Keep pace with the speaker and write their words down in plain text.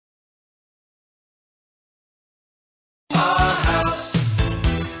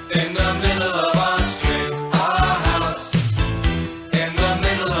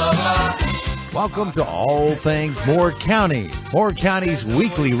Welcome to All Things Moore County, Moore County's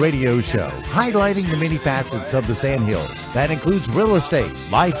weekly radio show, highlighting the many facets of the Sandhills. That includes real estate,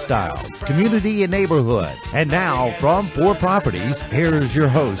 lifestyle, community, and neighborhood. And now, from Four Properties, here's your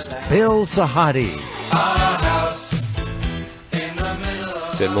host, Bill Sahadi.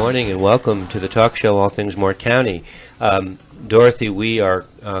 Good morning and welcome to the talk show, All Things Moore County. Dorothy, we are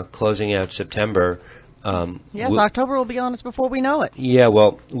closing out September. Yes, October will be on us before we know it. Yeah,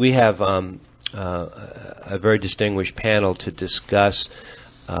 well, we have a very distinguished panel to discuss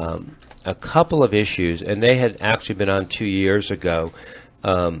a couple of issues, and they had actually been on 2 years ago.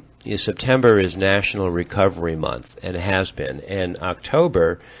 September is National Recovery Month, and it has been, and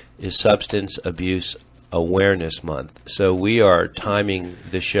October is Substance Abuse Awareness Month. So we are timing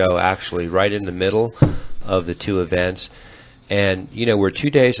the show actually right in the middle of the two events. And, you know, we're 2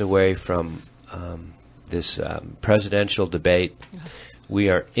 days away from this presidential debate. We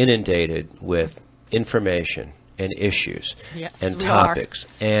are inundated with information and issues and topics.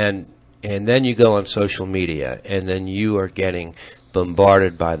 And then you go on social media, and then you are getting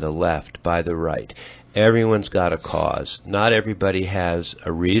bombarded by the left, by the right. Everyone's got a cause. Not everybody has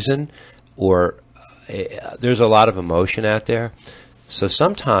a reason, or there's a lot of emotion out there. So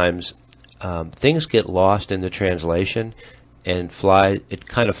sometimes things get lost in the translation and it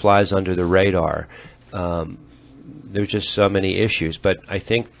kind of flies under the radar. There's just so many issues. But I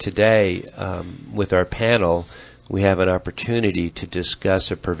think today, with our panel, we have an opportunity to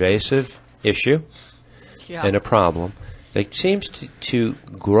discuss a pervasive issue and a problem that seems to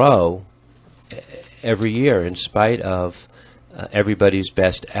grow every year in spite of everybody's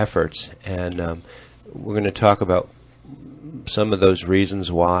best efforts. And we're going to talk about some of those reasons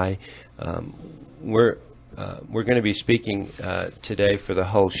why. We're going to be speaking today for the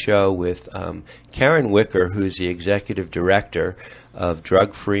whole show with Karen Wicker, who's the Executive Director of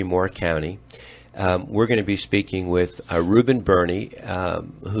Drug Free Moore County. We're going to be speaking with Reuben Birney,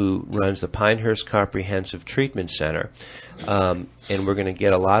 who runs the Pinehurst Comprehensive Treatment Center. And we're going to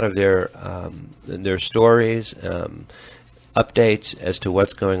get a lot of their stories, updates as to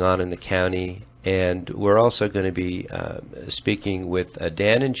what's going on in the county. And we're also going to be speaking with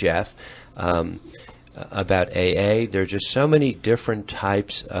Dan and Jeff about AA. There are just so many different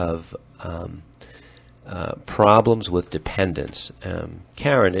types of problems with dependence.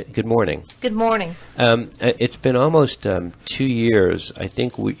 Karen, good morning. Good morning. It's been almost 2 years. I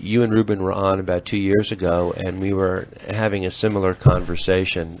think you and Reuben were on about 2 years ago, and we were having a similar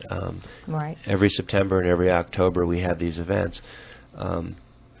conversation. Right. Every September and every October we have these events.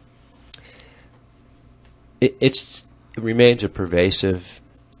 It remains a pervasive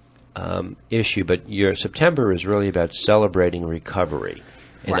issue, but your September is really about celebrating recovery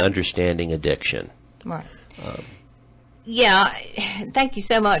and understanding addiction. Right. Thank you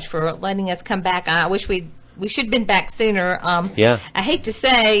so much for letting us come back. I wish we should have been back sooner. I hate to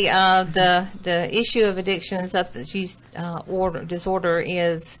say the issue of addiction and substance use disorder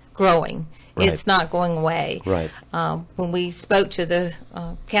is growing. Right. It's not going away. Right. When we spoke to the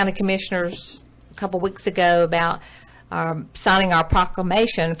county commissioners a couple weeks ago about signing our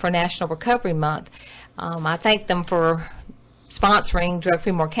proclamation for National Recovery Month, I thanked them for sponsoring Drug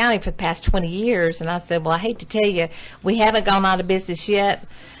Free Moore County for the past 20 years, and I said, well, I hate to tell you, we haven't gone out of business yet.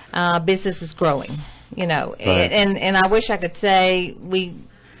 Business is growing, you know, right. and I wish I could say we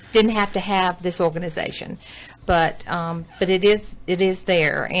didn't have to have this organization, but it is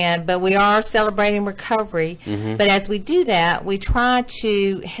there, but we are celebrating recovery. Mm-hmm. But as we do that, we try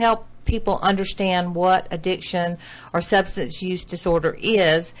to help people understand what addiction or substance use disorder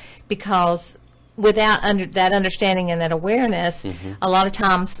is, because without that understanding and that awareness, a lot of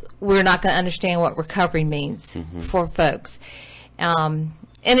times we're not going to understand what recovery means for folks. And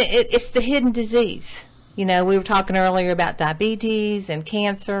it's the hidden disease. You know, we were talking earlier about diabetes and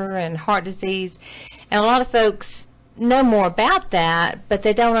cancer and heart disease, and a lot of folks know more about that, but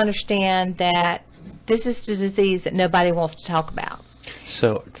they don't understand that this is the disease that nobody wants to talk about.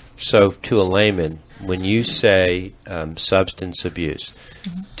 So to a layman, when you say substance abuse,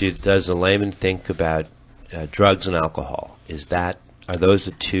 does a layman think about drugs and alcohol? Are those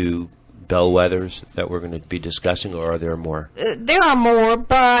the two bellwethers that we're going to be discussing, or are there more? There are more,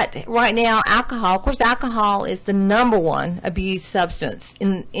 but right now, alcohol. Of course, alcohol is the number one abused substance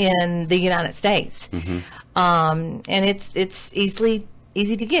in the United States, and it's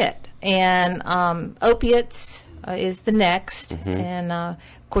easy to get. And opiates is the next, and of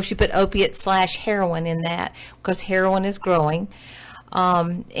course, you put opiate/heroin in that because heroin is growing,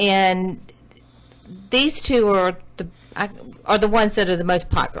 and these two are the ones that are the most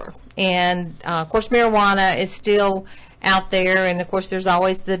popular. And of course, marijuana is still out there, and of course there's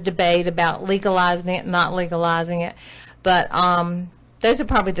always the debate about legalizing it and not legalizing it. But those are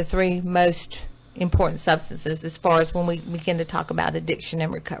probably the three most important substances as far as when we begin to talk about addiction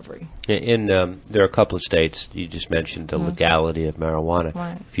and recovery. There are a couple of states, you just mentioned the legality of marijuana.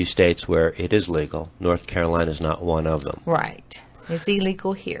 Right. A few states where it is legal. North Carolina is not one of them. Right. It's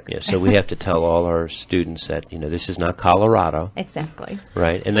illegal here. Yeah, so we have to tell all our students that, this is not Colorado. Exactly.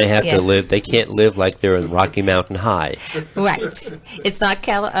 Right, and they have to live, they can't live like they're in Rocky Mountain High. Right. It's not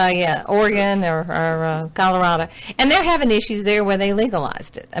Oregon or Colorado. And they're having issues there where they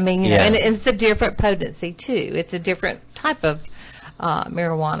legalized it. I mean, and it's a different potency, too. It's a different type of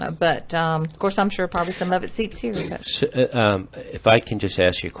marijuana. But, of course, I'm sure probably some of it seeps here. So, if I can just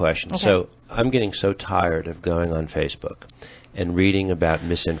ask you a question. Okay. So I'm getting so tired of going on Facebook and reading about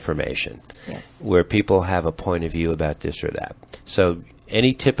misinformation, where people have a point of view about this or that. So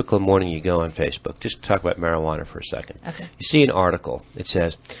any typical morning you go on Facebook, just talk about marijuana for a second. Okay. You see an article. It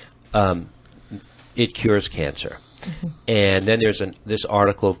says, it cures cancer. And then there's this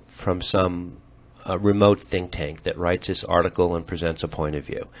article from some remote think tank that writes this article and presents a point of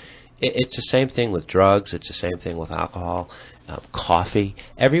view. It's the same thing with drugs. It's the same thing with alcohol, coffee.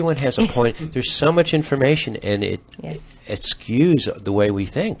 Everyone has a point. There's so much information, and it skews the way we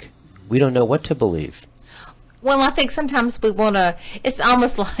think. We don't know what to believe. Well, I think sometimes we want to, it's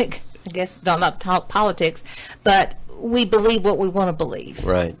almost like, I guess, not talk politics, but we believe what we want to believe.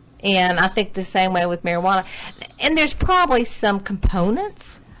 Right. And I think the same way with marijuana. And there's probably some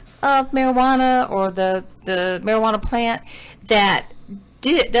components of marijuana or the marijuana plant that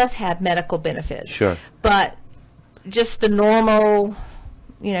does have medical benefits. Sure. But just the normal,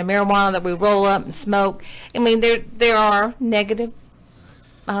 marijuana that we roll up and smoke, I mean, there are negative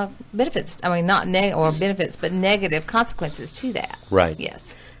benefits. I mean, not benefits, but negative consequences to that. Right.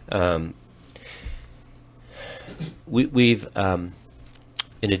 Yes. We've, in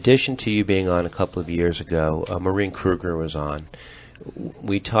addition to you being on a couple of years ago, Maureen Kruger was on.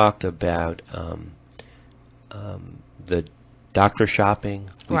 We talked about the doctor shopping.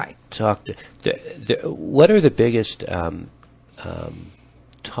 Right. What are the biggest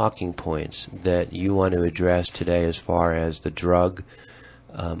talking points that you want to address today as far as the drug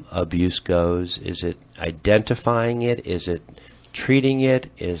abuse goes? Is it identifying it? Is it treating it?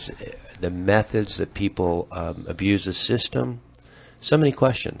 Is it the methods that people abuse the system? So many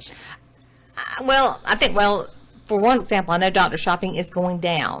questions. I think, for one example, I know doctor shopping is going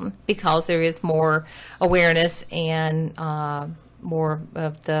down because there is more awareness and more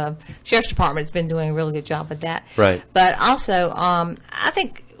of the Sheriff's Department has been doing a really good job with that. Right. But also, I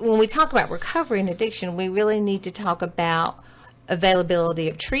think when we talk about recovery and addiction, we really need to talk about availability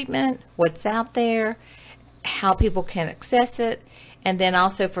of treatment, what's out there, how people can access it, and then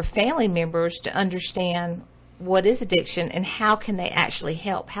also for family members to understand what is addiction and how can they actually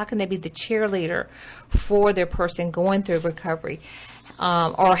help? How can they be the cheerleader for their person going through recovery?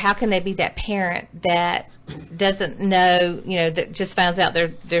 Or how can they be that parent that doesn't know, that just finds out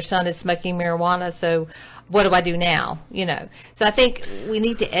their son is smoking marijuana, so what do I do now? So I think we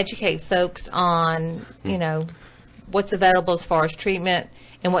need to educate folks on, what's available as far as treatment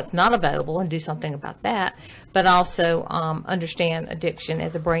and what's not available and do something about that, but also understand addiction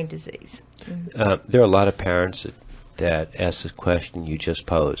as a brain disease. There are a lot of parents that ask the question you just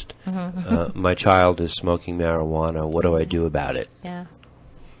posed. My child is smoking marijuana. What do I do about it? Yeah.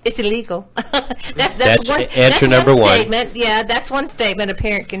 It's illegal. That's answer number one. Statement. Yeah, that's one statement a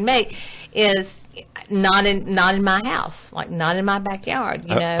parent can make is not in my house, like not in my backyard.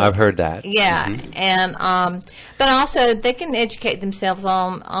 I've heard that. Yeah, and but also they can educate themselves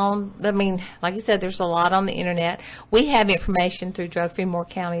on. I mean, like you said, there's a lot on the internet. We have information through Drug Free Moore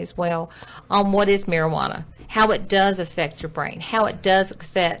County as well on what is marijuana, how it does affect your brain, how it does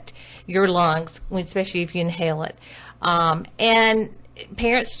affect your lungs, especially if you inhale it, and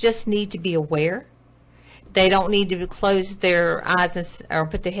parents just need to be aware. They don't need to close their eyes or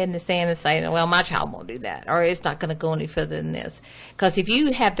put their head in the sand and say, well, my child won't do that, or it's not going to go any further than this. Because if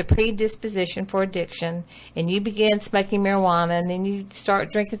you have the predisposition for addiction and you begin smoking marijuana and then you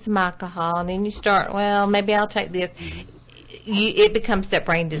start drinking some alcohol and then you start, well, maybe I'll take this, it becomes that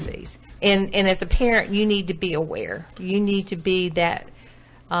brain disease. And as a parent, you need to be aware. You need to be that,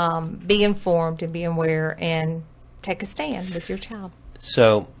 be informed and be aware and take a stand with your child.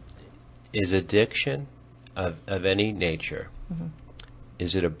 So is addiction of any nature,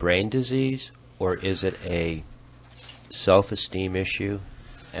 is it a brain disease or is it a self-esteem issue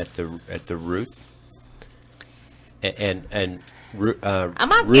at the root? And I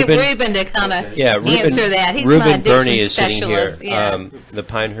might get Ruben to kind of answer that. He's Ruben my addiction Burney is specialist. sitting here, the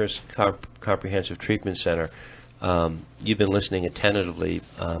Pinehurst Comprehensive Treatment Center. You've been listening attentively.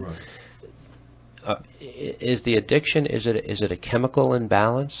 Right. Is the addiction, is it a chemical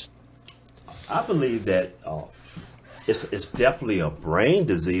imbalance? I believe that it's definitely a brain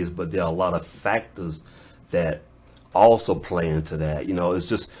disease, but there are a lot of factors that also play into that. It's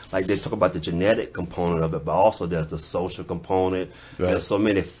just like they talk about the genetic component of it, but also there's the social component. Right. There's so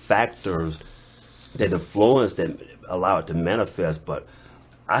many factors that influence, that allow it to manifest. But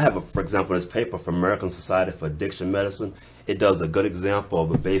I have, for example, this paper from American Society for Addiction Medicine. It does a good example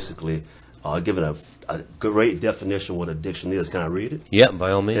of it, basically giving a great definition of what addiction is. Can I read it? Yeah,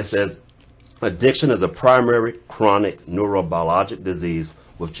 by all means. It says, addiction is a primary chronic neurobiologic disease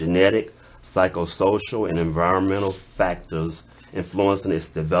with genetic, psychosocial, and environmental factors influencing its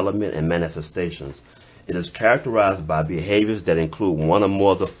development and manifestations. It is characterized by behaviors that include one or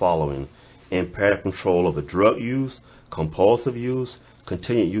more of the following: impaired control over drug use, compulsive use,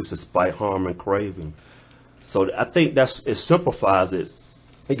 continued use despite harm and craving. So I think it simplifies it.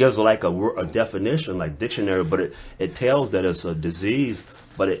 It gives like a definition, like dictionary, but it tells that it's a disease,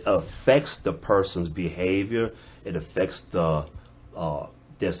 but it affects the person's behavior. It affects their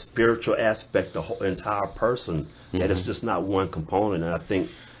spiritual aspect, the whole entire person. Mm-hmm. That it's just not one component. And I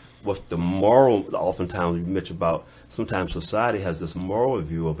think with the moral, oftentimes we mention about, sometimes society has this moral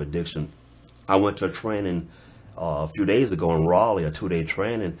view of addiction. I went to a training a few days ago in Raleigh, a 2-day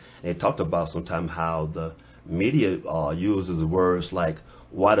training, and they talked about sometimes how the media uses words like,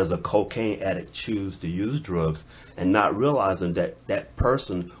 why does a cocaine addict choose to use drugs, and not realizing that that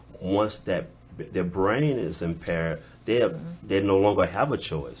person, once that their brain is impaired, they no longer have a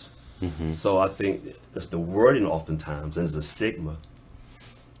choice. Mm-hmm. So I think it's the wording oftentimes, and it's a stigma.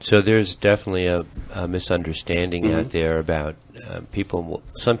 So there's definitely a misunderstanding out there about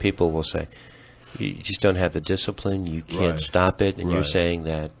some people will say, you just don't have the discipline, you can't stop it, and you're saying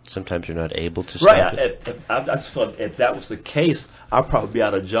that sometimes you're not able to stop it. I just felt if that was the case, I'd probably be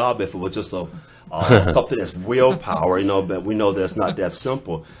out of job if it was just something that's willpower, but we know that's not that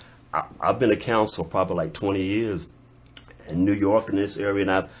simple. I've been a counselor probably like 20 years in New York, in this area,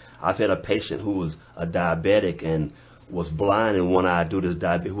 and I've had a patient who was a diabetic and was blind in one eye due to his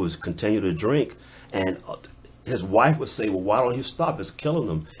diabetes, who was continuing to drink, and his wife would say, well, why don't you stop? It's killing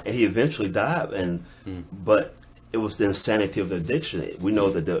him. And he eventually died. But it was the insanity of the addiction. We know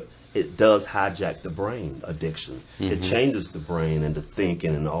that it does hijack the brain, addiction. Mm-hmm. It changes the brain and the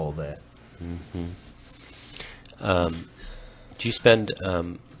thinking and all that. Mm-hmm. Do you spend,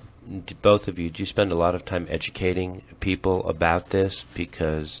 both of you, do you spend a lot of time educating people about this?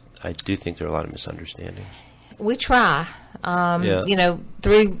 Because I do think there are a lot of misunderstandings. We try,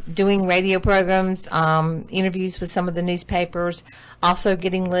 through doing radio programs, interviews with some of the newspapers, also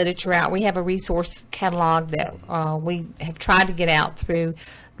getting literature out. We have a resource catalog that we have tried to get out through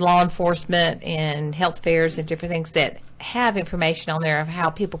law enforcement and health fairs and different things that have information on there of how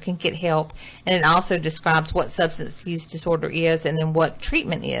people can get help. And it also describes what substance use disorder is and then what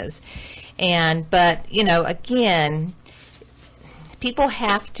treatment is. But again, people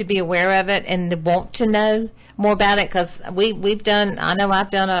have to be aware of it and want to know more about it, because I've done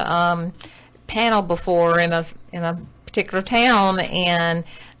a panel before in a particular town, and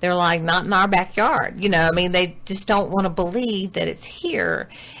they're like, not in our backyard. They just don't want to believe that it's here.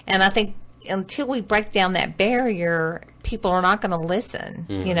 And I think until we break down that barrier, people are not going to listen.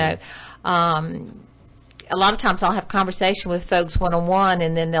 Mm-hmm. A lot of times I'll have conversation with folks one-on-one,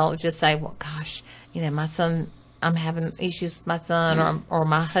 and then they'll just say, well, gosh, my son, I'm having issues with my son or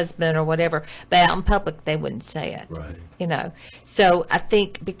my husband or whatever. But out in public, they wouldn't say it. Right. So I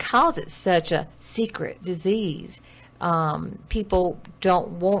think because it's such a secret disease, people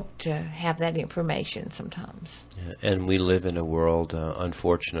don't want to have that information sometimes. Yeah, and we live in a world,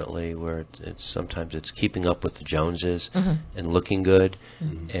 unfortunately, where sometimes it's keeping up with the Joneses and looking good,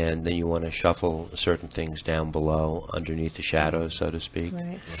 and then you want to shuffle certain things down below, underneath the shadows, so to speak.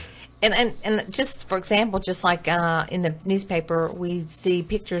 Right. And just for example, just like in the newspaper, we see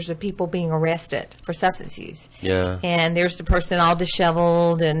pictures of people being arrested for substance use. Yeah. And there's the person all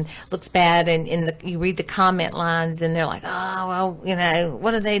disheveled and looks bad, and you read the comment lines, and they're like, oh, well,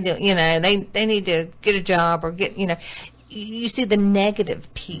 what do they do? They need to get a job or get, you see the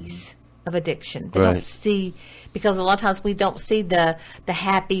negative piece of addiction. They don't see, because a lot of times we don't see the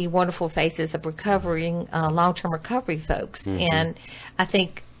happy, wonderful faces of recovering, long-term recovery folks. And I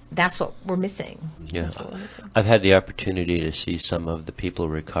think that's what we're missing. Yeah. I've had the opportunity to see some of the people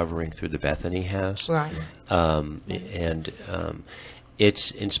recovering through the Bethany House. Right.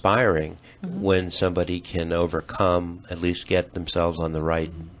 It's inspiring when somebody can overcome, at least get themselves on the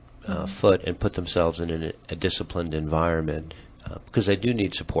right foot and put themselves in a disciplined environment, because they do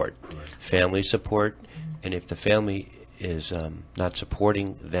need support, family support, And if the family is not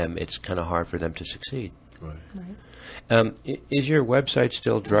supporting them, it's kind of hard for them to succeed. Right. Is your website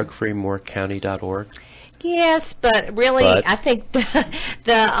still drugfreemorecounty.org? Yes, but really, I think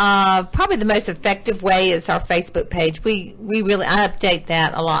the probably the most effective way is our Facebook page. I update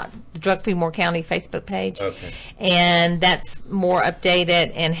that a lot. The Drug Free Moore County Facebook page, and that's more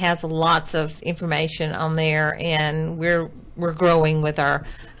updated and has lots of information on there. And we're growing with our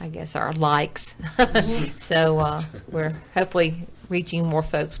likes. So we're hopefully reaching more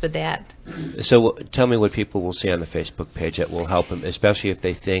folks with that. So tell me what people will see on the Facebook page that will help them, especially if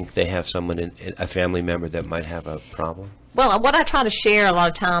they think they have someone, a family member that might have a problem. Well, what I try to share a lot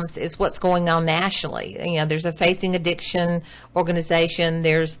of times is what's going on nationally. There's a Facing Addiction organization.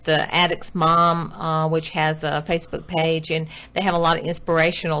 There's the Addicts Mom, which has a Facebook page, and they have a lot of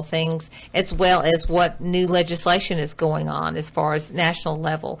inspirational things, as well as what new legislation is going on as far as national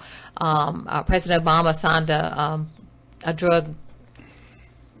level. President Obama signed a drug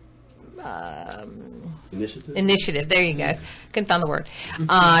initiative. There you go. Couldn't find the word.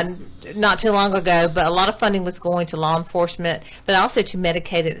 Not too long ago, but a lot of funding was going to law enforcement, but also to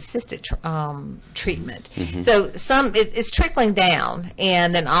medicated assisted treatment. So it's trickling down,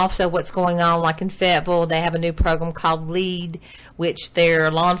 and then also what's going on, like in Fayetteville, they have a new program called LEAD, which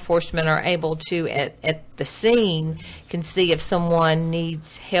their law enforcement are able to at the scene can see if someone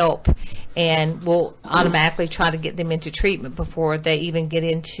needs help, and will automatically try to get them into treatment before they even get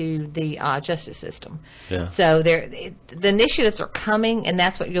into the justice system. Yeah. So the initiatives are coming, and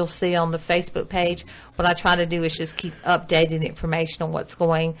that's what you'll see on the Facebook page. What I try to do is just keep updating information on what's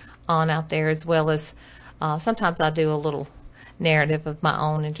going on out there, as well as sometimes I do a little narrative of my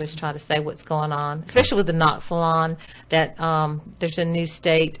own and just try to say what's going on, especially with the Noxolon, that there's a new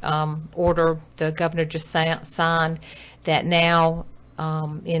state order the governor just signed that now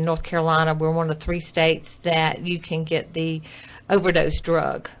in North Carolina, we're one of 3 states that you can get the overdose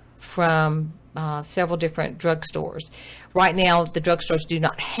drug from several different drugstores. Right now, the drugstores do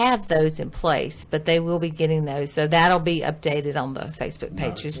not have those in place, but they will be getting those. So that'll be updated on the Facebook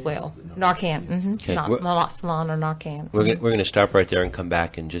page as well. Narcan, Okay. not Naloxone or Narcan. We're going to stop right there and come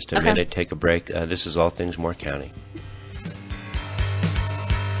back in just a minute, take a break. This is All Things Moore County.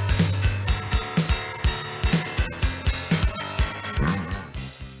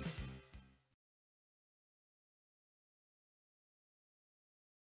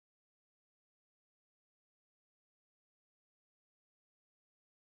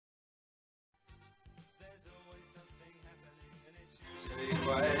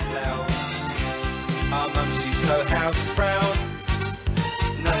 Quite loud. Our mum, she's so house proud.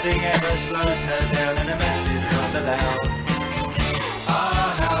 Nothing ever slows her down, and a mess is not allowed.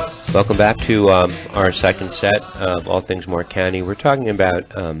 Our house. Welcome back to our second set of All Things Moore County. We're talking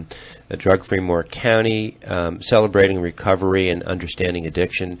about Drug-Free Moore County, celebrating recovery and understanding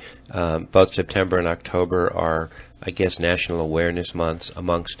addiction. Both September and October are, I guess, National Awareness Months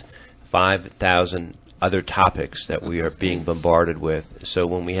amongst 5,000 other topics that we are being bombarded with. So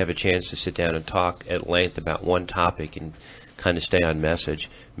when we have a chance to sit down and talk at length about one topic and kind of stay on message,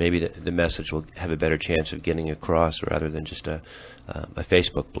 maybe the message will have a better chance of getting across rather than just a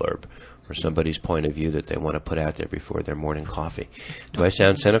Facebook blurb or somebody's point of view that they want to put out there before their morning coffee. Do I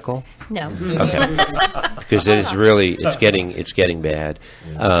sound cynical? No. Okay. Because it's getting bad.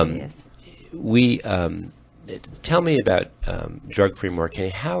 Yes. Tell me about Drug-Free Moore County.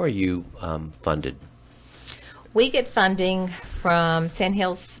 How are you funded? We get funding from Sand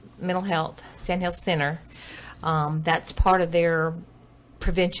Hills Mental Health, Sand Hills Center. That's part of their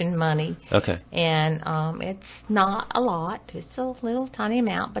prevention money. Okay. And it's not a lot. It's a little tiny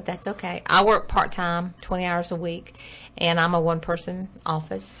amount, but that's okay. I work part-time, 20 hours a week, and I'm a one-person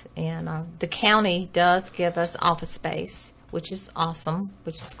office. And the county does give us office space, which is awesome,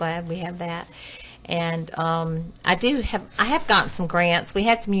 which is glad we have that. And I have gotten some grants. We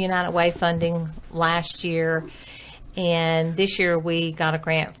had some United Way funding last year, and this year we got a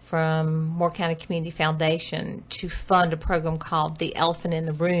grant from Moore County Community Foundation to fund a program called The Elephant in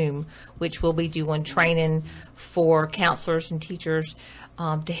the Room, which will be doing training for counselors and teachers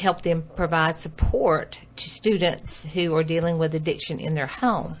to help them provide support to students who are dealing with addiction in their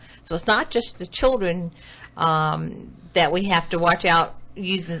home. So it's not just the children that we have to watch out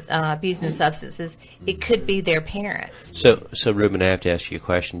abusing substances. It could be their parents. So Ruben, I have to ask you a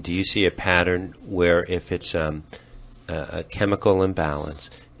question. Do you see a pattern where if it's a chemical imbalance,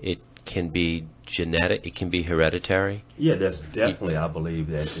 it can be genetic, it can be hereditary? Yeah, that's definitely, I believe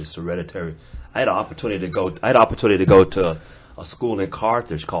that it's hereditary. I had an opportunity to go to a school in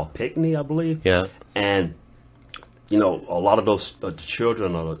Carthage called Pinckney, I believe. Yeah. And you know, a lot of those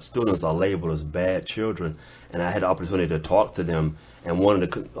children or students are labeled as bad children, and I had the opportunity to talk to them, and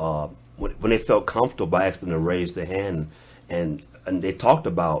wanted to, when they felt comfortable, I asked them to raise their hand, and they talked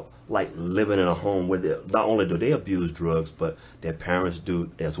about like living in a home where not only do they abuse drugs, but their parents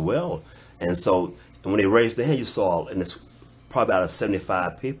do as well. And so when they raised their hand, you saw, and it's probably out of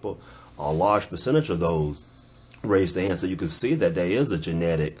 75 people, a large percentage of those raised their hand, so you can see that there is a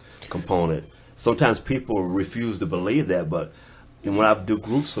genetic component. Sometimes people refuse to believe that, but when I do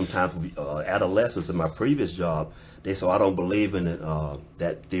groups sometimes with adolescents in my previous job, they say, I don't believe in it,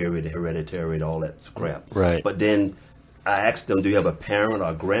 that theory, the hereditary, and all that crap. Right. But then I asked them, do you have a parent or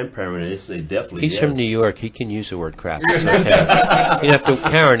a grandparent? And they say definitely He's yes. from New York. He can use the word crap. It's okay. You have to,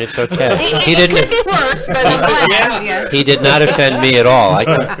 Karen, it's okay. He It could didn't. be worse, but I'm glad. Yeah. He did not offend me at all.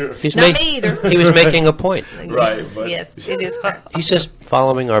 He's Not me either. He was making a point. Right, but Yes, it is crap. He's just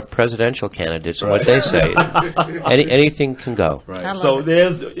following our presidential candidates and what they say. Anything can go. Right. I love So it.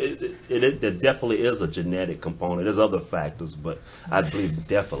 there definitely is a genetic component. There's other factors, but I believe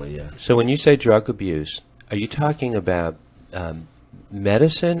definitely, yeah. So when you say drug abuse, are you talking about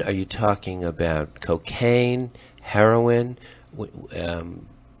medicine? Are you talking about cocaine, heroin?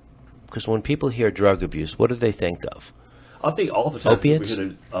 Because when people hear drug abuse, what do they think of? I think all the time Opiates? people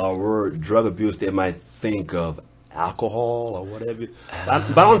hear the word drug abuse, they might think of alcohol or whatever.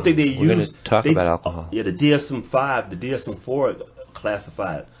 But I don't think they We're going use. to talk about alcohol. Yeah, the DSM-5, the DSM-4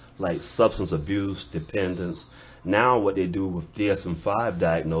 classified like substance abuse, dependence. Now what they do with DSM-5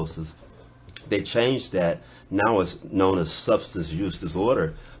 diagnosis, they changed that. Now it's known as substance use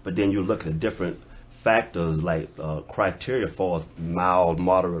disorder. But then you look at different factors like criteria for mild,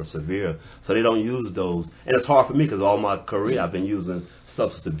 moderate, or severe. So they don't use those. And it's hard for me because all my career I've been using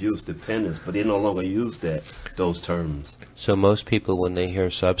substance abuse dependence, but they no longer use those terms. So most people, when they hear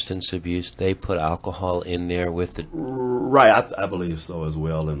substance abuse, they put alcohol in there with the... Right, I believe so as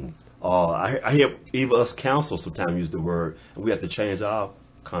well. And I hear even us counselors sometimes use the word, and we have to change our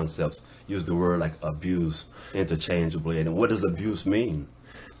concepts, use the word like abuse interchangeably. And what does abuse mean?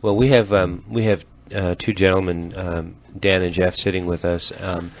 Well, we have two gentlemen, Dan and Jeff, sitting with us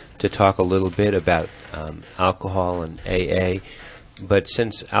to talk a little bit about alcohol and AA. But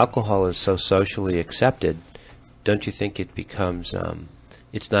since alcohol is so socially accepted, don't you think it becomes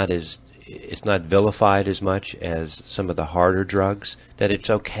it's not vilified as much as some of the harder drugs? That it's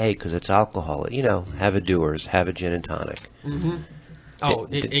okay because it's alcohol. You know, have a Dewar's, have a gin and tonic. Mm-hmm. Oh,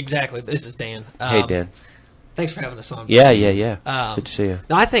 exactly. This is Dan. Hey, Dan. Thanks for having us on. Yeah. Good to see you.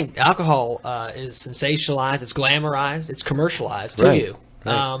 No, I think alcohol is sensationalized, it's glamorized, it's commercialized to Right, you.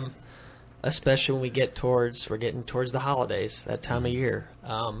 right. Especially when we're getting towards the holidays, that time of year.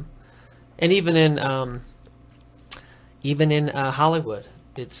 And even in Hollywood,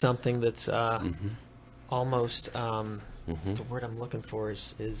 it's something that's almost the word I'm looking for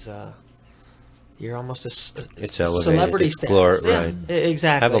is you're almost It's elevated. celebrity It's status. right.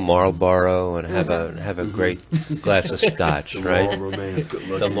 Exactly. Have a Marlboro and have a great glass of scotch, right? Marlboro Man's good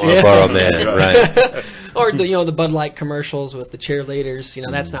The looking. Marlboro Man, right? Or the Bud Light commercials with the cheerleaders.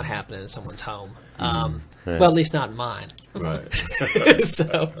 That's not happening in someone's home. Right. Well, at least not in mine. Right.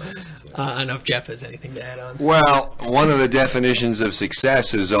 So I don't know if Jeff has anything to add on. Well, one of the definitions of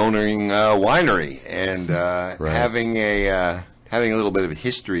success is owning a winery and having a little bit of a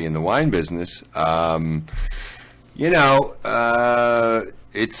history in the wine business.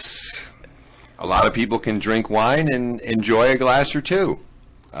 It's a lot of people can drink wine and enjoy a glass or two.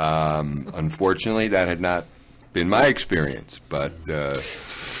 Unfortunately, that had not been my experience, but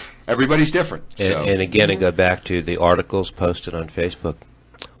everybody's different. And again, I go back to the articles posted on Facebook.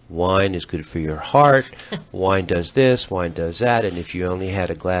 Wine is good for your heart. Wine does this. Wine does that. And if you only had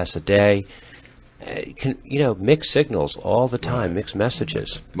a glass a day, mixed signals all the time, mixed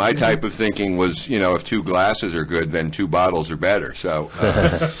messages. My type of thinking was, if 2 glasses are good, then 2 bottles are better. So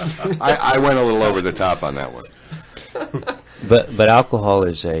I went a little over the top on that one. But alcohol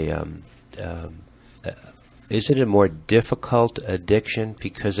is is it a more difficult addiction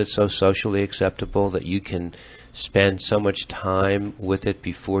because it's so socially acceptable that you can spend so much time with it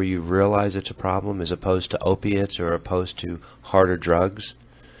before you realize it's a problem, as opposed to opiates or opposed to harder drugs?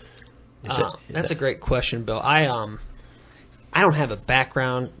 That's a great question, Bill. I don't have a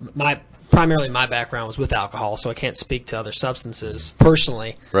background. Primarily my background was with alcohol, so I can't speak to other substances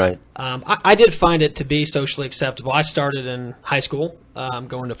personally. Right. I did find it to be socially acceptable. I started in high school,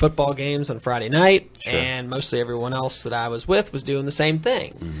 going to football games on Friday night, Sure. and mostly everyone else that I was with was doing the same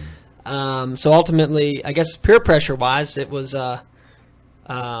thing. So ultimately, I guess peer pressure-wise, it was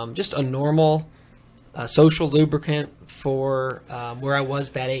just a normal social lubricant for where I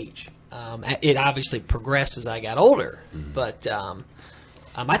was that age. It obviously progressed as I got older, but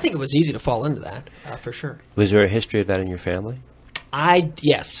I think it was easy to fall into that, for sure. Was there a history of that in your family?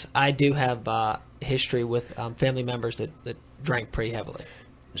 Yes, I do have history with family members that drank pretty heavily.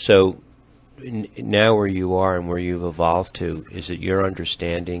 So now where you are and where you've evolved to, is it your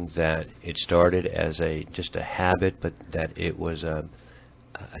understanding that it started as just a habit, but that it was a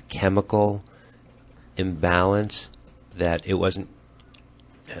chemical imbalance, that it wasn't,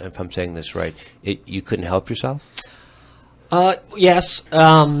 if I'm saying this right, you couldn't help yourself? Yes.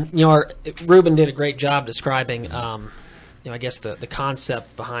 Ruben did a great job describing, I guess the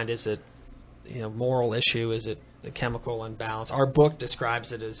concept behind, is it, moral issue, is it a chemical imbalance? Our book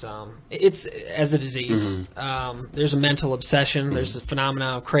describes it as, it's as a disease. There's a mental obsession. There's a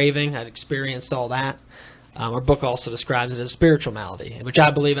phenomenon of craving. I'd experienced all that. Our book also describes it as a spiritual malady, which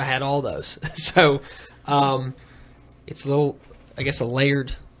I believe I had all those. So, it's a little, I guess, a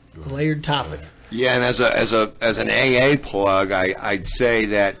layered topic. Yeah, and as an AA plug, I'd say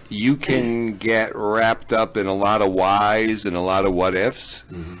that you can get wrapped up in a lot of whys and a lot of what ifs,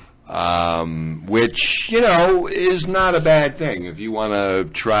 which is not a bad thing. If you want to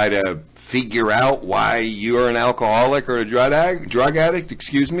try to figure out why you're an alcoholic or a drug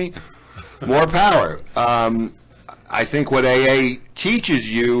addict, more power. I think what AA teaches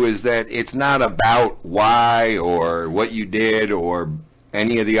you is that it's not about why or what you did or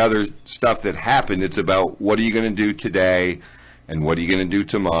any of the other stuff that happened. It's about what are you going to do today and what are you going to do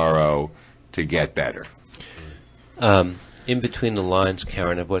tomorrow to get better. In between the lines,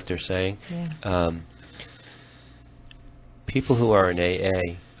 Karen, of what they're saying, people who are in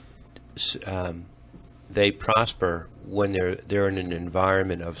AA, they prosper when they're in an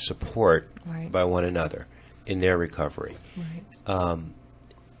environment of support by one another in their recovery.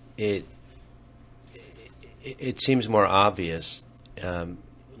 It seems more obvious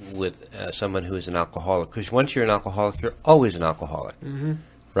with someone who is an alcoholic, because once you're an alcoholic, you're always an alcoholic,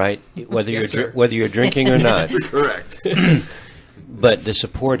 right? Whether you're drinking or not. Correct. But the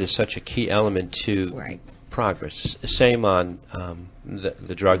support is such a key element to progress. Same on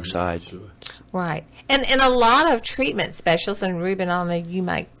the drug side. Right. And a lot of treatment specialists, and Ruben, I don't know,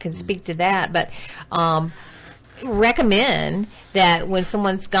 you can speak to that, but recommend that when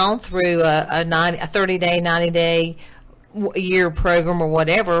someone's gone through a 30-day, 90-day year program or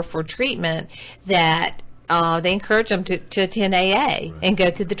whatever for treatment, that they encourage them to attend AA and go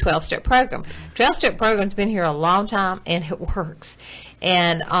to the 12-step program. 12-step program's been here a long time, and it works.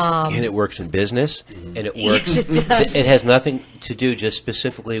 And it works in business, and it works. Yes, it does. It has nothing to do just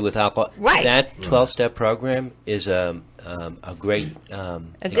specifically with alcohol. Right. That 12-step program is a great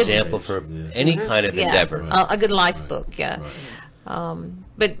example for any kind of endeavor. A good life book,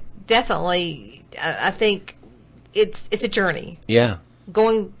 but definitely, I think it's a journey. Yeah.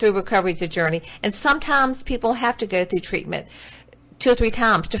 Going through recovery is a journey, and sometimes people have to go through treatment 2 or 3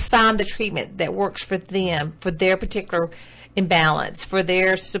 times to find the treatment that works for them, for their particular imbalance, for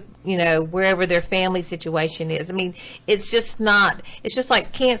their, wherever their family situation is. I mean, it's just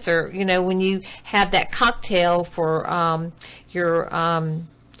like cancer, when you have that cocktail for your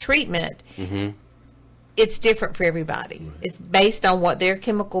treatment, it's different for everybody. It's based on what their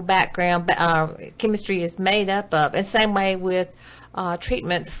chemical background, chemistry is made up of. And same way with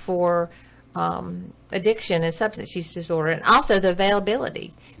treatment for addiction and substance use disorder, and also the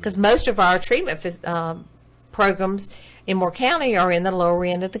availability, because most of our treatment programs in Moore County are in the lower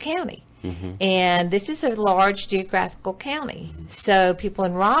end of the county. And this is a large geographical county. So people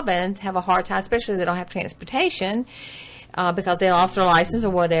in Robbins have a hard time, especially if they don't have transportation because they lost their license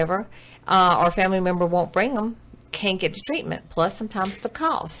or whatever, or a family member won't bring them, can't get to treatment, plus sometimes the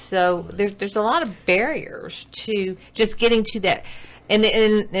cost. So there's a lot of barriers to just getting to that.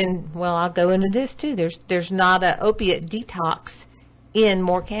 And well, I'll go into this too. There's not an opiate detox in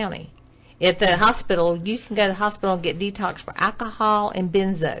Moore County. At the hospital, you can go to the hospital and get detox for alcohol and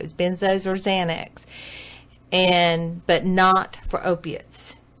benzos or Xanax, but not for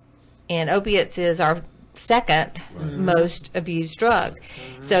opiates. And opiates is our second most abused drug.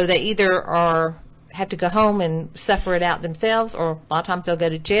 So they either have to go home and suffer it out themselves, or a lot of times they'll go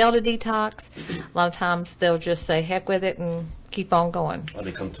to jail to detox. A lot of times they'll just say heck with it and keep on going. Or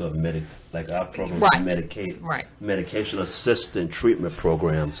they come to our program, medication assistant treatment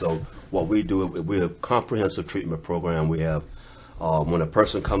program. So what we do, we're a comprehensive treatment program. We have, when a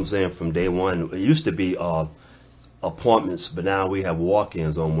person comes in from day one, it used to be appointments, but now we have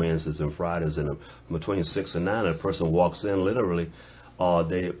walk-ins on Wednesdays and Fridays, and between 6 and 9, a person walks in literally.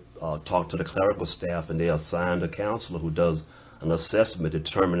 They talk to the clerical staff, and they assign a counselor who does an assessment to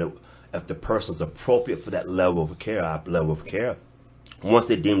determine if the person's appropriate for that level of care. Once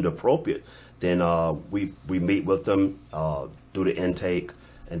they're deemed appropriate, then we meet with them, do the intake,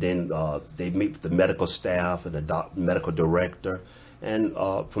 and then they meet with the medical staff and the medical director. And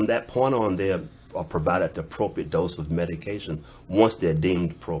from that point on, they are provided the appropriate dose of medication once they're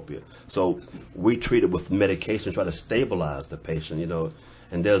deemed appropriate. So we treat it with medication, try to stabilize the patient, you know.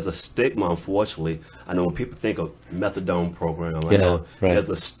 And there's a stigma, unfortunately. I know when people think of methadone program, I know there's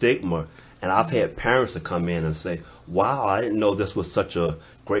a stigma. And I've had parents that come in and say, wow, I didn't know this was such a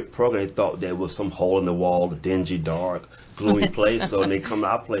great program. They thought there was some hole in the wall, a dingy, dark, gloomy place. So they come to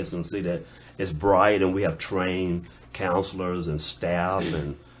our place and see that it's bright and we have trained counselors and staff.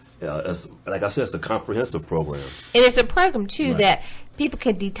 And it's, like I said, it's a comprehensive program. And it's a program, too, that people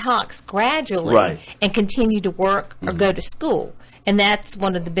can detox gradually and continue to work or go to school. And that's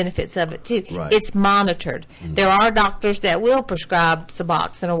one of the benefits of it, too. It's monitored. There are doctors that will prescribe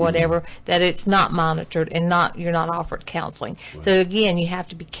Suboxone or whatever that it's not monitored and you're not offered counseling. So, again, you have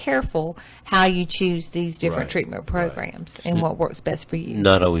to be careful how you choose these different treatment programs and what works best for you.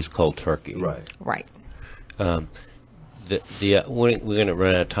 Not always cold turkey. Right. We're going to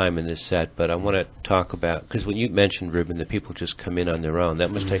run out of time in this set, but I want to talk about, because when you mentioned, Ruben, that people just come in on their own,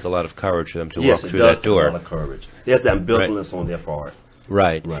 that must take a lot of courage for them to walk through that door. Yes, it does take a lot of courage. There's that ambivalence on their part.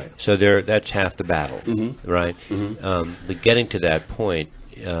 Right. So that's half the battle, right? But getting to that point,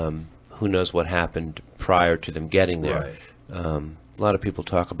 who knows what happened prior to them getting there. A lot of people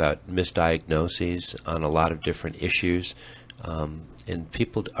talk about misdiagnoses on a lot of different issues. And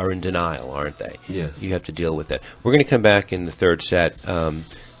people are in denial, aren't they? Yes. You have to deal with that. We're going to come back in the third set.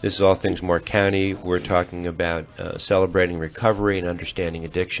 This is All Things Moore County. We're talking about celebrating recovery and understanding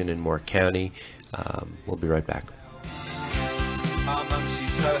addiction in Moore County. We'll be right back. Our mum,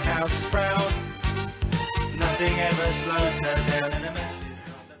 she's so house proud. Nothing ever slows her down, and a mess is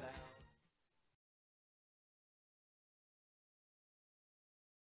not allowed.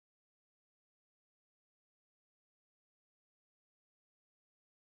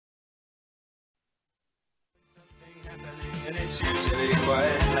 And it's usually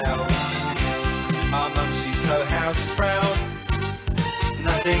quite loud. Our mum, she's so house proud.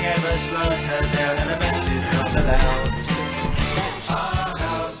 Nothing ever slows her down, and a mess is not allowed. Our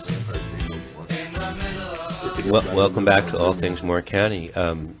house in the middle of Welcome back to All Things Moore County.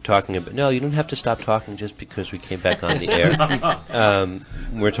 Talking about you don't have to stop talking just because we came back on the air.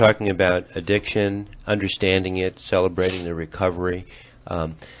 We're talking about addiction, understanding it, celebrating the recovery.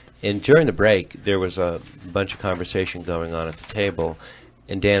 And during the break, there was a bunch of conversation going on at the table.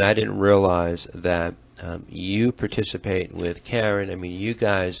 And Dan, I didn't realize that you participate with Karen. I mean, you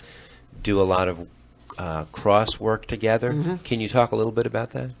guys do a lot of cross work together. Can you talk a little bit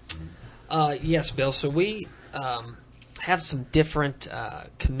about that? Yes, Bill. So we have some different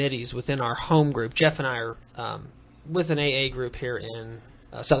committees within our home group. Jeff and I are with an AA group here in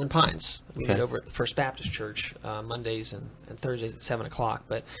Southern Pines. We meet over at the First Baptist Church Mondays and Thursdays at 7 o'clock.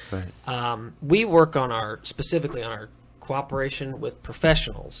 But we work on specifically on our cooperation with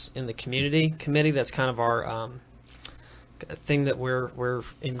professionals in the community committee. That's kind of our thing that we're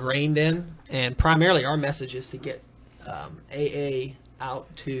ingrained in. And primarily our message is to get AA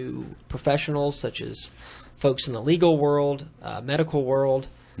out to professionals such as folks in the legal world, medical world,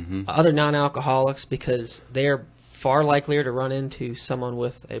 other non-alcoholics, because they're far likelier to run into someone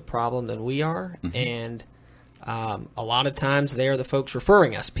with a problem than we are, and a lot of times they are the folks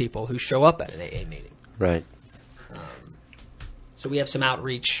referring us people who show up at an AA meeting. Right. So we have some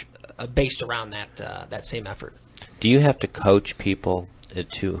outreach based around that same effort. Do you have to coach people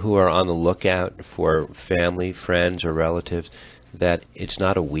who are on the lookout for family, friends, or relatives that it's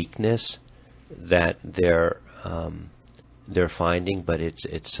not a weakness that they're finding, but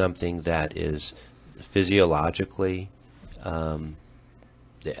it's something that is physiologically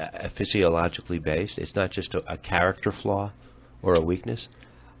based? It's not just a character flaw or a weakness?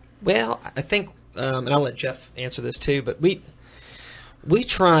 Well, I think, and I'll let Jeff answer this too, but we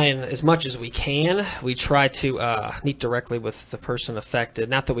try, and as much as we can, we try to meet directly with the person affected.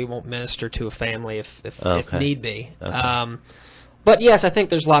 Not that we won't minister to a family if need be. But yes, I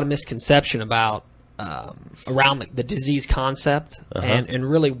think there's a lot of misconception about around the disease concept and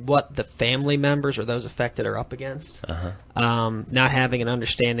really what the family members or those affected are up against. Not having an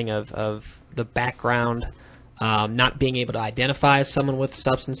understanding of the background, not being able to identify as someone with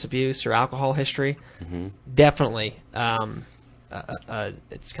substance abuse or alcohol history. Definitely,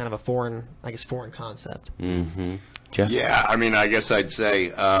 it's kind of a foreign concept. Jeff? Yeah, I mean, I guess I'd say,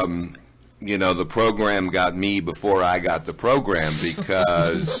 the program got me before I got the program,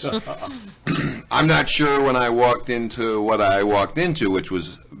 because I'm not sure when I walked into what I walked into, which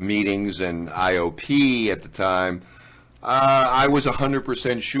was meetings and IOP at the time, I was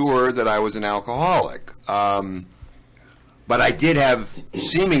 100% sure that I was an alcoholic. But I did have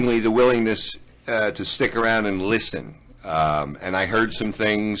seemingly the willingness to stick around and listen. And I heard some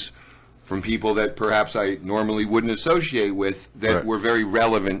things from people that perhaps I normally wouldn't associate with that Right. were very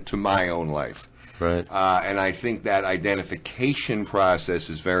relevant to my own life. Right. And I think that identification process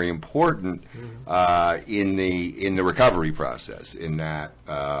is very important in the recovery process. In that,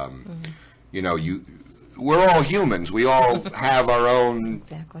 we're all humans. We all have our own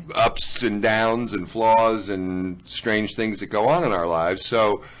Exactly. ups and downs and flaws and strange things that go on in our lives.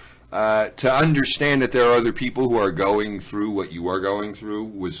 So to understand that there are other people who are going through what you are going through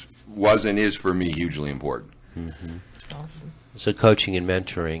was and is for me hugely important. Awesome. So coaching and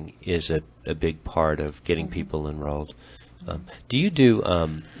mentoring is a big part of getting people enrolled. Do you do,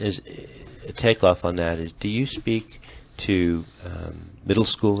 is a takeoff on that is, do you speak to middle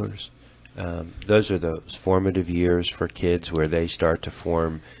schoolers? Those are those formative years for kids where they start to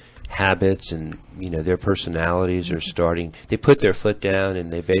form habits and, their personalities are starting, they put their foot down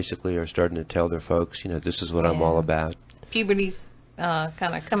and they basically are starting to tell their folks, this is what I'm all about. Puberty's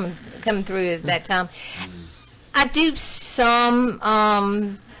kind of coming through at that time. I do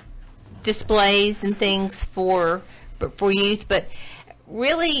some displays and things for youth, but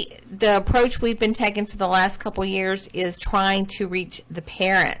really the approach we've been taking for the last couple of years is trying to reach the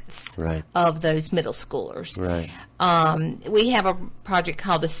parents Right. of those middle schoolers. Right. We have a project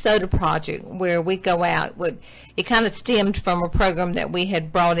called the Soda Project where we go out. It kind of stemmed from a program that we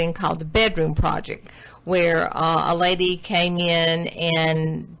had brought in called the Bedroom Project, where a lady came in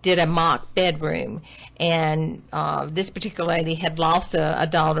and did a mock bedroom. And this particular lady had lost a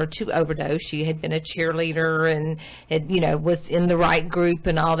daughter to overdose. She had been a cheerleader and had, was in the right group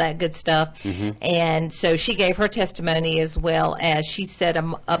and all that good stuff. And so she gave her testimony as well as she set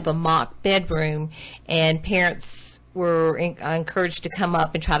up a mock bedroom, and parents were encouraged to come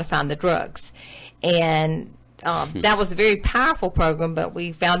up and try to find the drugs. And that was a very powerful program, but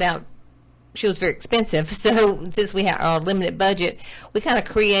we found out she was very expensive. So since we had our limited budget, we kind of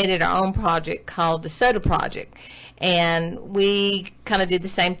created our own project called the Soda Project. And we kind of did the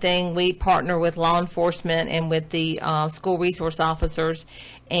same thing. We partner with law enforcement and with the school resource officers,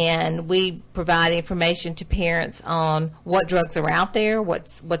 and we provide information to parents on what drugs are out there,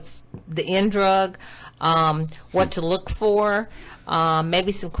 what's the end drug, what to look for,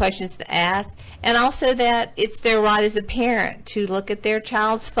 maybe some questions to ask, and also that it's their right as a parent to look at their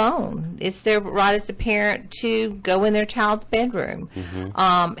child's phone. It's their right as a parent to go in their child's bedroom,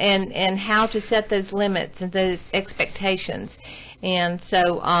 and how to set those limits and those expectations. And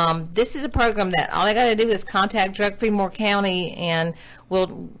so this is a program that all they got to do is contact Drug Free Moore County, and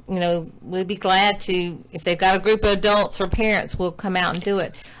we'll be glad to, if they've got a group of adults or parents, we'll come out and do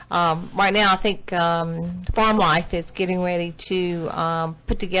it. Right now, I think Farm Life is getting ready to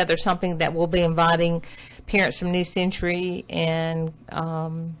put together something that we'll be inviting parents from New Century and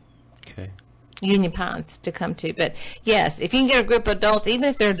Union Pines to come to. But yes, if you can get a group of adults, even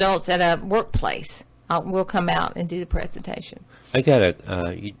if they're adults at a workplace, we'll come out and do the presentation. I got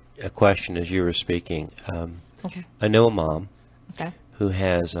a question as you were speaking. Okay. I know a mom Okay. who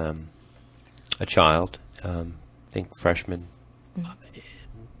has a child, I think freshman,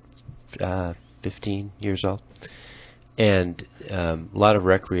 15 years old, and a lot of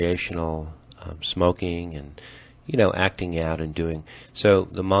recreational smoking and, acting out and doing. So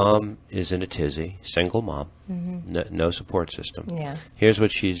the mom is in a tizzy, single mom, no support system. Yeah. Here's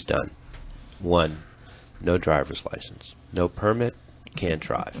what she's done. 1, no driver's license. No permit, can't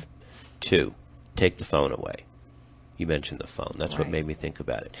drive. 2, take the phone away. You mentioned the phone. That's what Right. made me think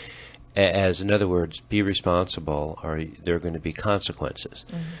about it. As in other words, be responsible or there are going to be consequences.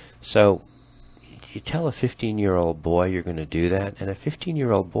 So you tell a 15-year-old boy you're going to do that, and a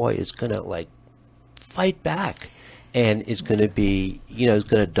 15-year-old boy is going to fight back and is going to be, is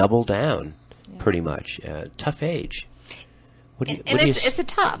going to double down pretty much. Tough age. It's a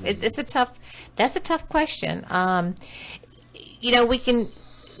tough. That's a tough question. We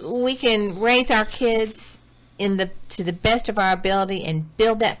can raise our kids to the best of our ability and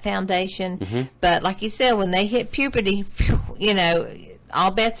build that foundation. But like you said, when they hit puberty,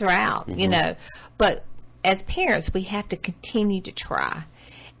 all bets are out. But as parents, we have to continue to try.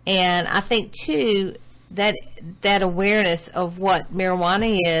 And I think too that awareness of what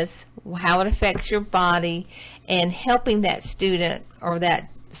marijuana is, how it affects your body, and helping that student or that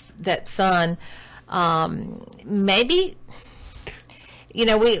son, maybe,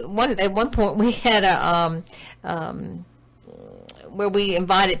 at one point we had where we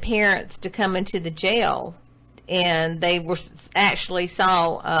invited parents to come into the jail they were actually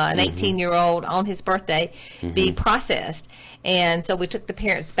saw an 18-year-old on his birthday be processed. And so we took the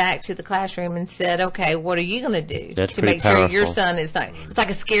parents back to the classroom and said, okay, what are you going to do to make sure your son is not, it's like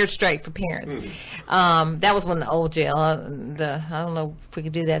a scared straight for parents. That was when the old jail, I don't know if we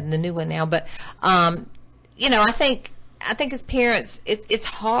could do that in the new one now, but, you know, I think as parents, it's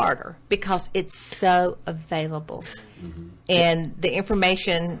harder because it's so available. And the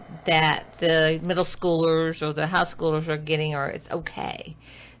information that the middle schoolers or the high schoolers are getting it's okay.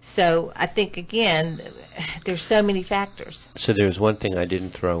 So I think, again, there's so many factors. So there's one thing I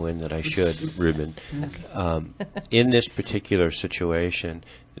didn't throw in that I should, Ruben. In this particular situation,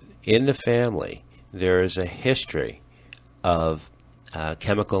 in the family, there is a history of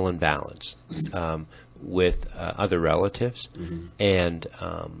chemical imbalance with other relatives, and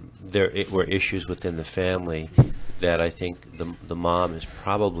there were issues within the family that I think the mom is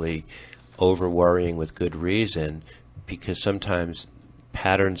probably over-worrying with good reason, because sometimes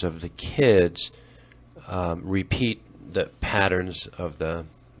patterns of the kids repeat the patterns of the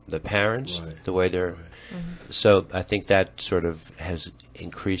parents, the way they're. So I think that sort of has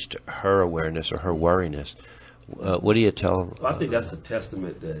increased her awareness or her worriness. What do you tell? I think that's a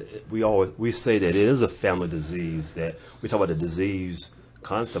testament that we say that it is a family disease. That we talk about the disease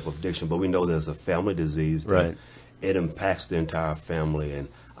concept of addiction, but we know there's a family disease that it impacts the entire family. And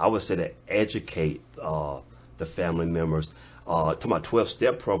I would say to educate the family members. Talking about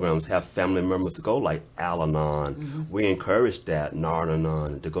 12-step programs, have family members go like Al-Anon. We encourage that,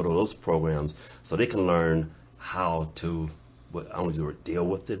 Nar-Anon, to go to those programs so they can learn how to deal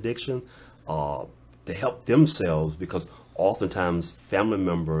with the addiction, to help themselves, because oftentimes family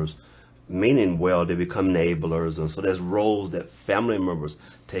members, meaning well, they become enablers, and so there's roles that family members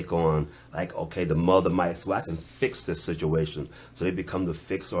take on, like, okay, the mother might say, well, I can fix this situation, so they become the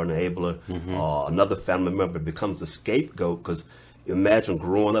fixer or enabler. Another family member becomes the scapegoat, because imagine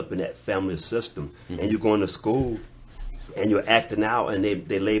growing up in that family system, and you're going to school, and you're acting out, and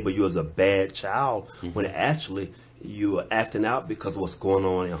they label you as a bad child, when actually you are acting out because of what's going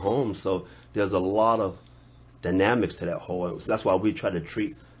on at home. So there's a lot of dynamics to that whole, so that's why we try to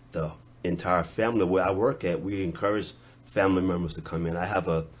treat the entire family. Where I work at, we encourage family members to come in. I have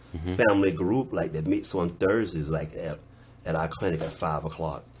a family group like that meets on Thursdays, like at our clinic at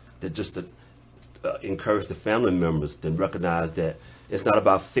 5:00. That just to encourage the family members to recognize that it's not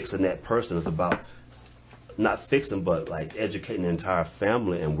about fixing that person. It's about not fixing, but like educating the entire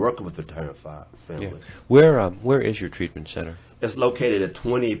family and working with the entire family. Where is your treatment center? It's located at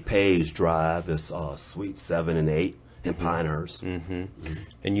 20 Page Drive. It's Suite 7 and 8. In Pinehurst. And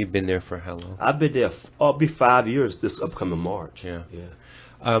you've been there for how long? I've been there. It'll be 5 years this upcoming March.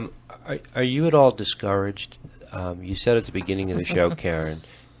 Are you at all discouraged? You said at the beginning of the show, Karen,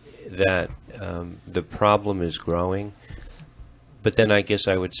 that the problem is growing. But then I guess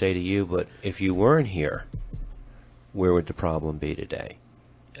I would say to you, but if you weren't here, where would the problem be today?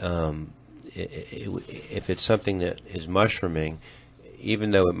 If it's something that is mushrooming,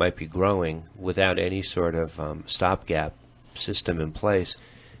 even though it might be growing, without any sort of stopgap system in place,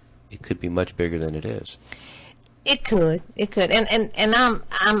 it could be much bigger than it is. It could, and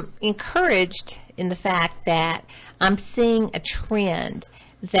I'm encouraged in the fact that I'm seeing a trend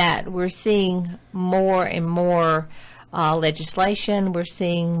that we're seeing more and more legislation. We're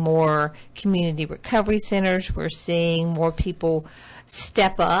seeing more community recovery centers. We're seeing more people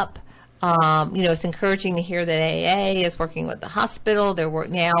step up. It's encouraging to hear that AA is working with the hospital. They're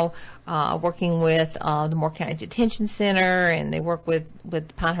now working with the Moore County Detention Center, and they work with the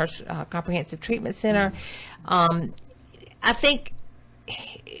Pinehurst Comprehensive Treatment Center. I think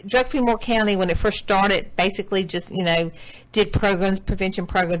Drug-Free Moore County, when it first started, basically just, did prevention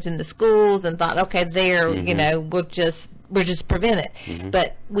programs in the schools and thought, okay, we'll just prevent it.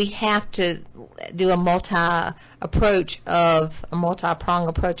 But we have to do a multi-pronged approach,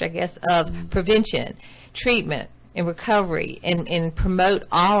 I guess, of prevention, treatment, and recovery, and promote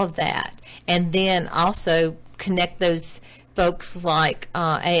all of that. And then also connect those folks like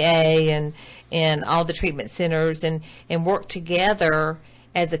AA and all the treatment centers and work together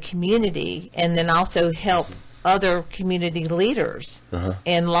as a community, and then also help other community leaders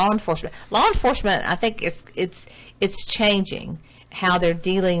and law enforcement. Law enforcement, I think it's changing how they're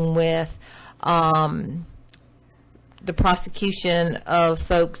dealing with the prosecution of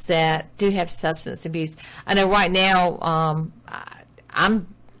folks that do have substance abuse. I know right now,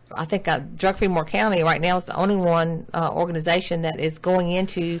 I think Drug-Free Moore County right now is the only one organization that is going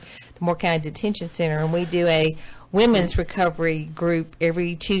into the Moore County Detention Center, and we do a women's recovery group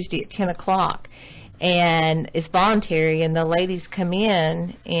every Tuesday at 10 o'clock. and it's voluntary, and the ladies come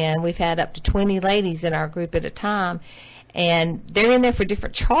in, and we've had up to 20 ladies in our group at a time, and they're in there for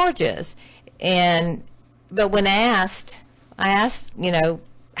different charges. But when I asked,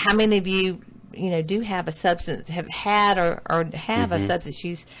 how many of you, do have a substance, have had or have a substance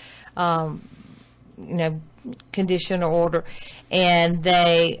use, condition or order, and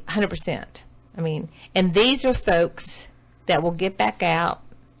they 100%. And these are folks that will get back out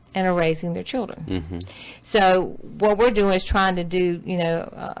and are raising their children. So what we're doing is trying to do,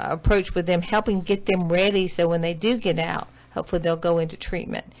 approach with them, helping get them ready so when they do get out, hopefully they'll go into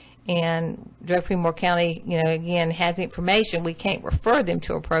treatment. And Drug Free Moore County, again, has information. We can't refer them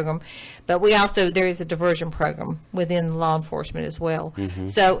to a program, but there is a diversion program within law enforcement as well.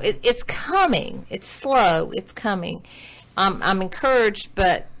 So it's coming. It's slow. It's coming. I'm encouraged,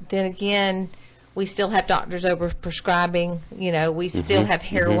 but then again, we still have doctors over prescribing. We still have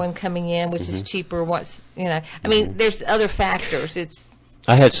heroin coming in, which is cheaper. There's other factors.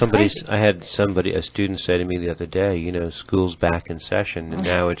 I had a student say to me the other day, school's back in session, and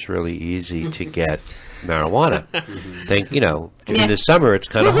now it's really easy to get marijuana. In the summer it's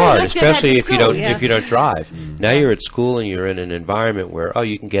kind of hard, especially if you don't drive. Now you're at school and you're in an environment where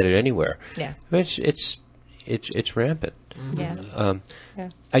you can get it anywhere. Yeah, it's rampant. Yeah.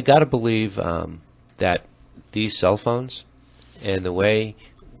 I got to believe that these cell phones and the way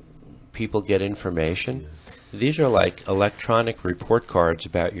people get information. These are like electronic report cards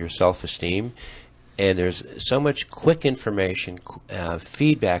about your self-esteem, and there's so much quick information,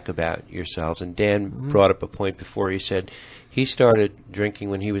 feedback about yourselves. And Dan brought up a point before. He said he started drinking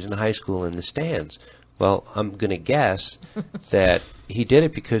when he was in high school in the stands. Well, I'm going to guess that he did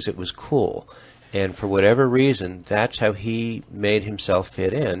it because it was cool. And for whatever reason, that's how he made himself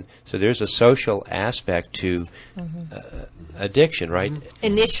fit in. So there's a social aspect to addiction, right?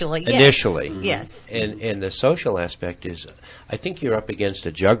 Initially, yes. And the social aspect is, I think you're up against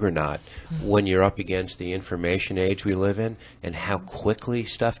a juggernaut when you're up against the information age we live in and how quickly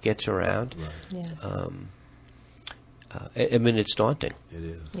stuff gets around. Yes. It's daunting. It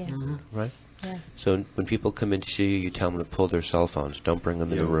is. Yeah. Right? Yeah. So when people come in to see you, you tell them to pull their cell phones. Don't bring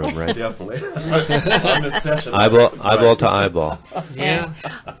them in the room, right? Definitely. On the session. Eyeball to eyeball. Yeah.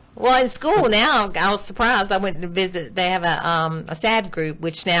 Well, in school now, I was surprised. I went to visit. They have a SAD group,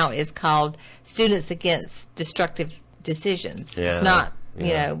 which now is called Students Against Destructive Decisions. Yeah. It's not,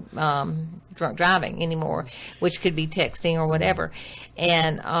 drunk driving anymore, which could be texting or whatever.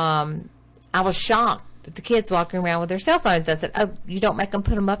 And I was shocked that the kids walking around with their cell phones. I said, "Oh, you don't make them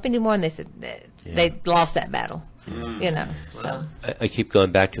put them up anymore?" And they said they lost that battle. So I keep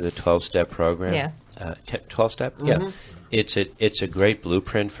going back to the 12-step program. Yeah. 12-step? Yeah. It's a great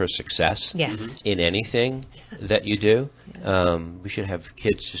blueprint for success in anything that you do. We should have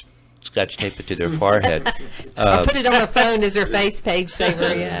kids just scotch tape it to their forehead. Or put it on a phone as their face page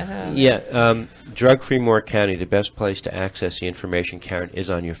saver. Yeah. Drug Free Moore County, the best place to access the information, Karen,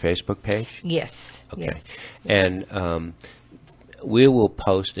 is on your Facebook page? Yes. Okay. Yes. And we will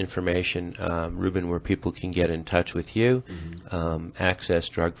post information, Ruben, where people can get in touch with you, access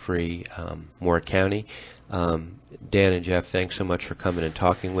Drug Free Moore County. Dan and Jeff, thanks so much for coming and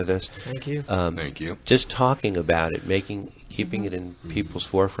talking with us. Thank you. Thank you. Just talking about it, keeping it in people's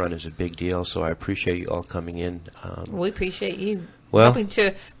forefront is a big deal, so I appreciate you all coming in. We appreciate you Well, helping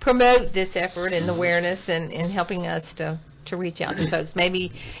to promote this effort and awareness and helping us to reach out to folks.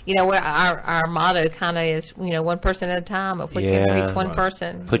 Maybe, our motto kind of is, one person at a time. If we can reach one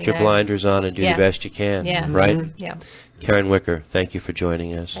person. Put your blinders on and do the best you can. Yeah. Right? Yeah. Karen Wicker, thank you for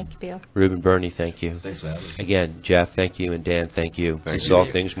joining us. Thank you, Bill. Ruben Burney, thank you. Thanks for having me. Again, Jeff, thank you, and Dan, thank you. Thank This is you. All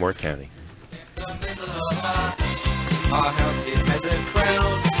Things Moore County. The middle of our house, it has a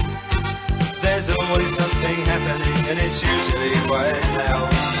crowd. There's always something happening, and it's usually quite loud.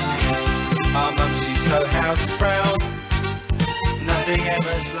 Our mum, she's so house proud. Nothing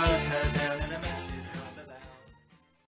ever slows her down.